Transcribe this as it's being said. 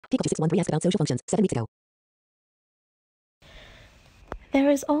Pikachu 613 asked about social functions 7 weeks ago. There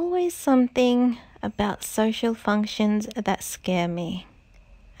is always something about social functions that scare me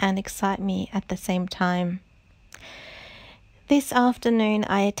and excite me at the same time. This afternoon,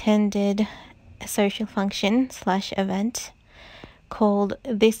 I attended a social function/event called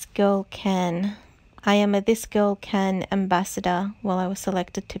This Girl Can. I am a This Girl Can ambassador. Well, I was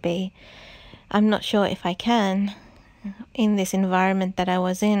selected to be. I'm not sure if I can. In this environment that I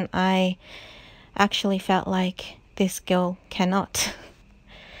was in, I actually felt like this girl cannot.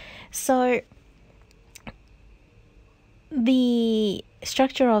 So the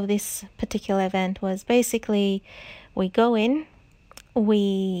structure of this particular event was basically we go in,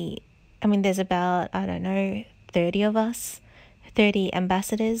 there's about, 30 of us, 30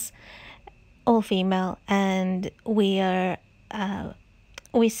 ambassadors, all female, and we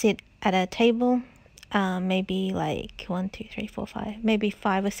sit at a table, maybe like 1, 2, 3, 4, 5, maybe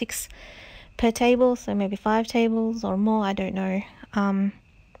 5 or 6 per table, so maybe 5 tables or more, I don't know.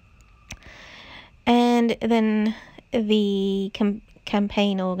 And then the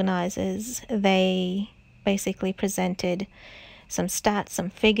campaign organizers, they basically presented some stats,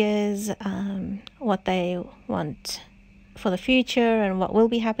 some figures, what they want for the future and what will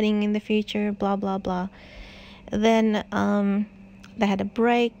be happening in the future, blah, blah, blah. Then they had a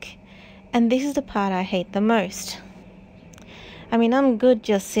break, and this is the part I hate the most. I mean, I'm good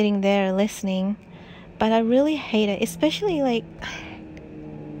just sitting there listening, but I really hate it, especially like,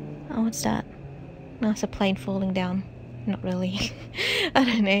 oh, what's that? No, it's a plane falling down. Not really. I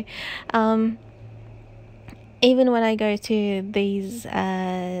don't know. Even when I go to these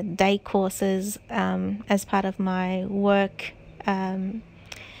day courses as part of my work, learning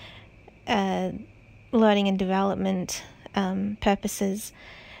and development purposes,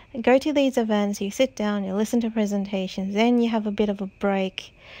 go to these events, you sit down, you listen to presentations, then you have a bit of a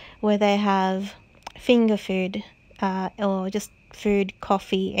break where they have finger food or just food,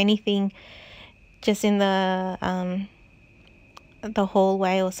 coffee, anything just in the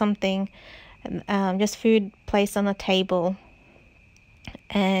hallway or something, just food placed on a table,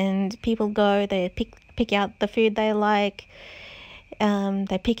 and people go, they pick out the food they like,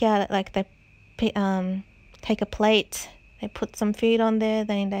 they pick out, like, they take a plate, they put some food on there,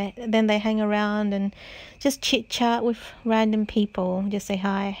 then they hang around and just chit chat with random people, just say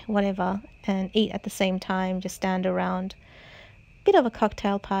hi, whatever, and eat at the same time, just stand around, bit of a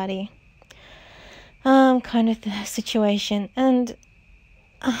cocktail party kind of the situation. And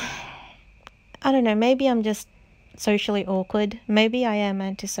I don't know, maybe I'm just socially awkward, maybe I am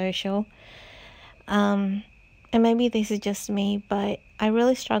antisocial, and maybe this is just me, but I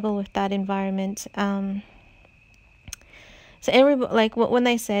really struggle with that environment. So everybody, like, when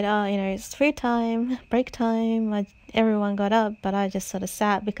they said, oh, it's food time, break time, everyone got up, but I just sort of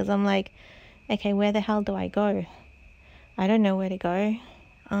sat, because I'm like, okay, where the hell do I go? I don't know where to go.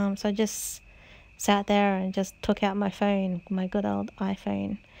 So I just sat there and just took out my phone, my good old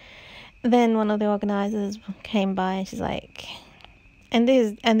iPhone. Then one of the organizers came by, and she's like, and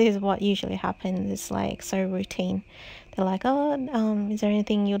this is what usually happens, it's like so routine. They're like, oh, is there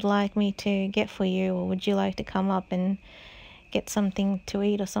anything you'd like me to get for you, or would you like to come up and get something to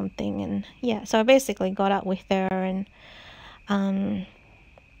eat or something? And yeah, so I basically got up with her and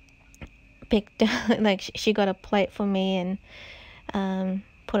picked like, she got a plate for me and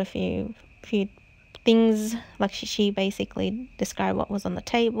put a few things, like she basically described what was on the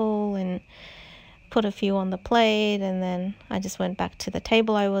table and put a few on the plate, and then I just went back to the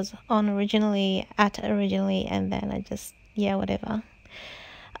table I was on originally, and then I just, yeah, whatever.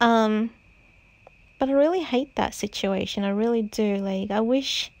 But I really hate that situation, I really do. Like, I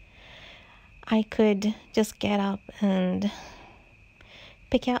wish I could just get up and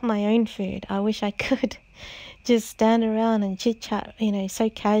pick out my own food. I wish I could just stand around and chit chat, so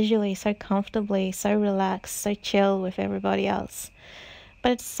casually, so comfortably, so relaxed, so chill with everybody else.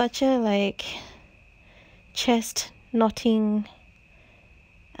 But it's such a, like, chest knotting,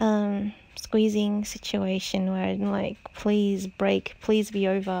 squeezing situation where I'm like, please break, please be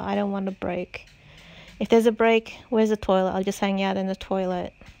over. I don't want a break. If there's a break, where's the toilet? I'll just hang out in the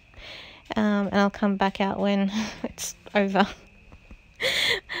toilet, and I'll come back out when it's over.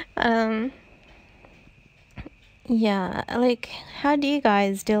 Yeah, like, how do you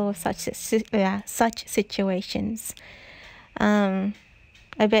guys deal with such situations? I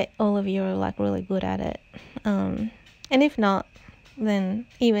bet all of you are, like, really good at it. And if not, then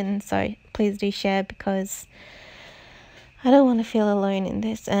even so, please do share, because I don't want to feel alone in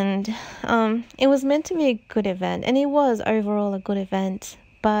this. And it was meant to be a good event, and it was overall a good event,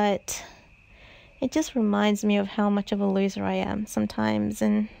 but it just reminds me of how much of a loser I am sometimes.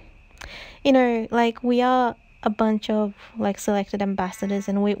 And you know, like, we are a bunch of like selected ambassadors,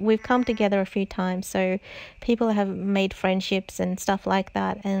 and we've come together a few times, so people have made friendships and stuff like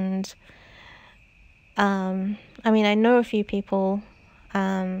that. And I mean, I know a few people,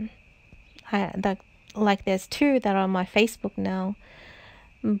 that, like, there's two that are on my Facebook now,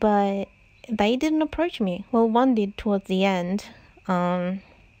 but they didn't approach me. Well, one did towards the end, and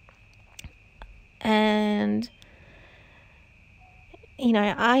you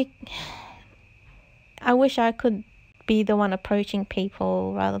know, I wish I could be the one approaching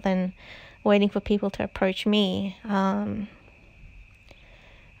people rather than waiting for people to approach me. I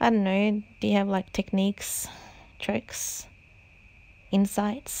don't know, do you have like techniques, tricks,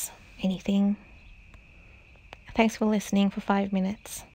 insights, anything? Thanks for listening for 5 minutes.